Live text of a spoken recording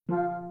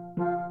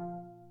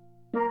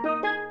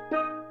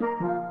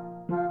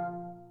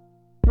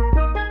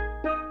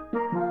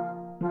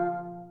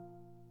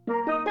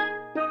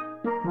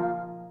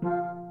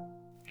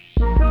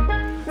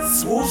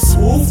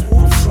Swoop,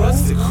 swoop,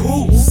 trucks to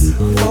cruise.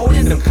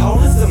 Folding them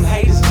corners, them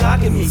haters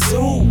jocking me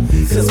too.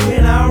 Cause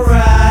when I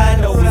ride,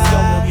 know it's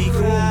gonna be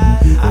cool.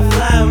 I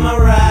fly in my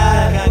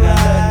ride, I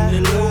got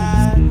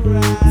nothing to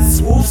lose.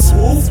 Swoop,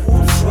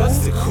 swoop, trucks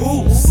to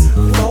cruise.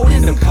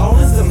 Folding them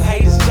corners, them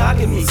haters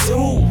jocking me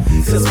too.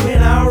 Cause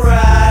when I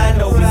ride,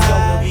 know it's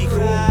gonna be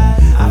cool.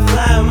 I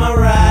fly in my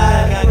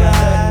ride, I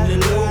got nothing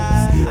to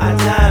lose. I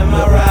die in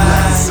my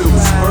ride. Silver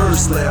Spurs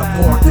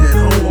slab parked at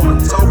home.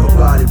 Talk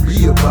about it,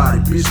 be about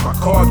it, bitch. My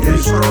car game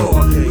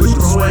strong. With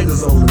the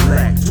swangers on the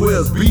lack.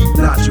 12's beating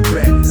out your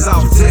back.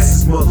 South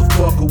Texas,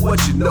 motherfucker,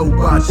 what you know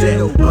about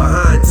that?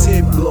 Behind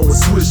 10 blowing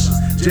swishers,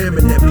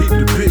 jamming that peep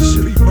the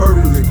picture.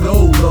 Purple and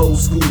gold, old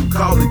school,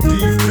 call it D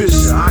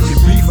Fisher. I can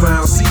be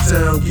found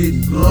C-Town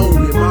getting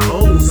blown in my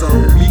own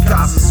zone.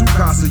 Mikasa,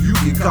 Sukasa, you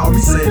can call me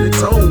San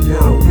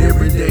Antonio.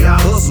 Every day I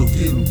hustle,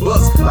 getting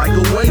bust like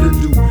a way to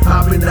do.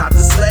 Hopping out the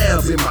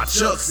slabs in my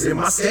chucks and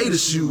my skater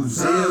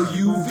shoes.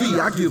 LUV,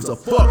 I gives a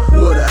fuck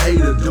what a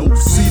hater do.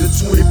 See the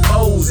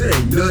 24s, it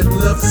ain't nothing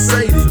left to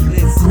say to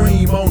you.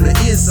 Cream on the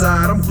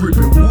inside, I'm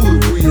gripping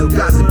wood wheel.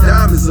 Got some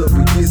diamonds up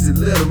against it,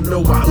 let them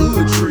know my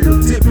hood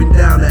trill. Tipping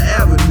down the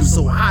avenue,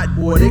 so hot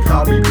boy, they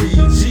call me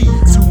BG.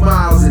 2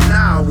 miles an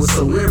hour,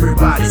 so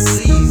everybody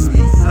sees me.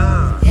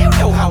 You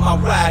know how my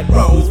ride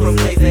rolls from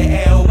legs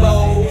to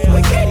elbows.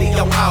 With candy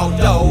on all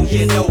doors,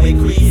 you know it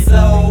grease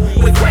slow.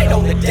 With great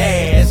on the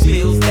dash,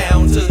 heels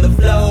down to the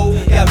floor.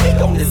 Got me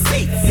on the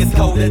seat, it's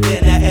colder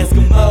than an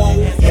Eskimo.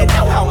 You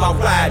know how my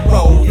ride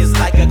roll, it's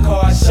like a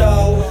car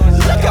show.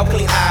 Look how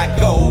clean I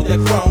go, the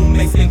chrome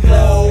makes me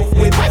glow.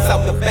 With pipes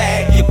out the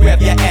bag, you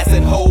grab your ass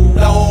and hold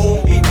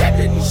on. Be wrapped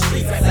in these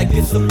streets like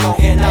it's a long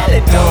and all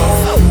it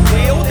does. So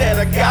real that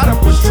I gotta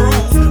push through.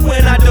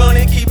 When I done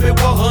it, keep it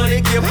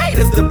 100, give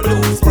haters the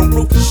blues. From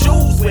roof to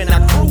shoes, when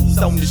I cruise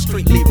on the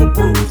street, leave a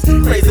bruise.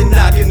 Crazy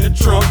knock in the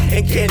trunk,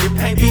 and candy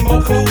paint be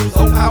more clues.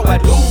 On how I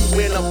do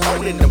when I'm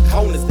holding them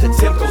corners. The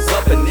temp goes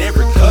up in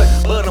every cut,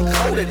 but I'm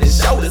colder than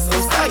shoulders. So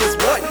style is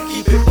what?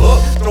 Keep it up,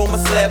 throw my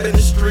slab in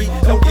the street,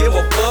 don't give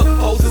a fuck.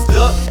 Poses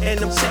duck, and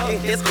them chicken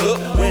heads cook.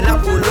 When I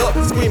pull up,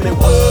 screaming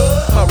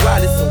what? My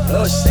ride is so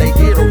lush, they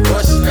get a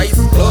rush, face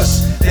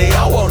flush. They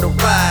all wanna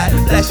ride,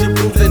 flashing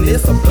blues and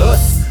it's a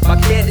plus. My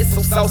candy's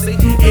so saucy,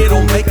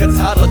 it'll make a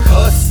toddler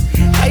cuss.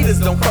 Haters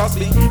don't cross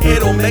me,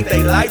 it'll make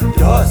they life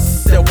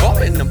dust. Still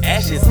bumping them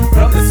ashes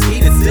from the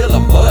seed, it's still a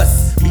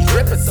bust. Be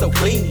dripping so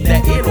clean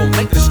that it'll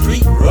make the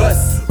street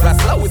rust. Ride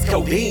slow as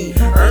codeine,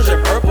 earns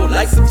your purple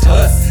like some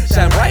tusk.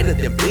 Shine brighter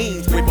than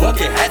beams with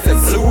bucket hats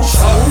and blue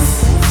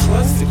chucks.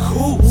 Trust the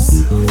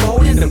cools,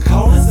 folding them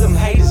corners, them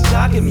haters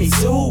jocking me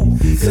too.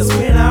 Cause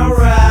when I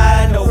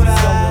ride, know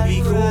it's gonna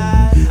be cool.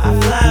 I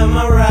fly in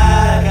my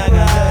ride, I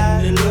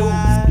got nothing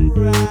to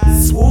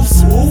lose. Swoop,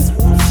 swoop,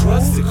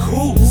 trust the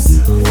cools,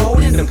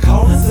 folding them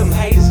corners, them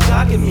haters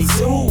jocking me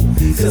too.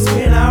 Cause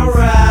when I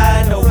ride,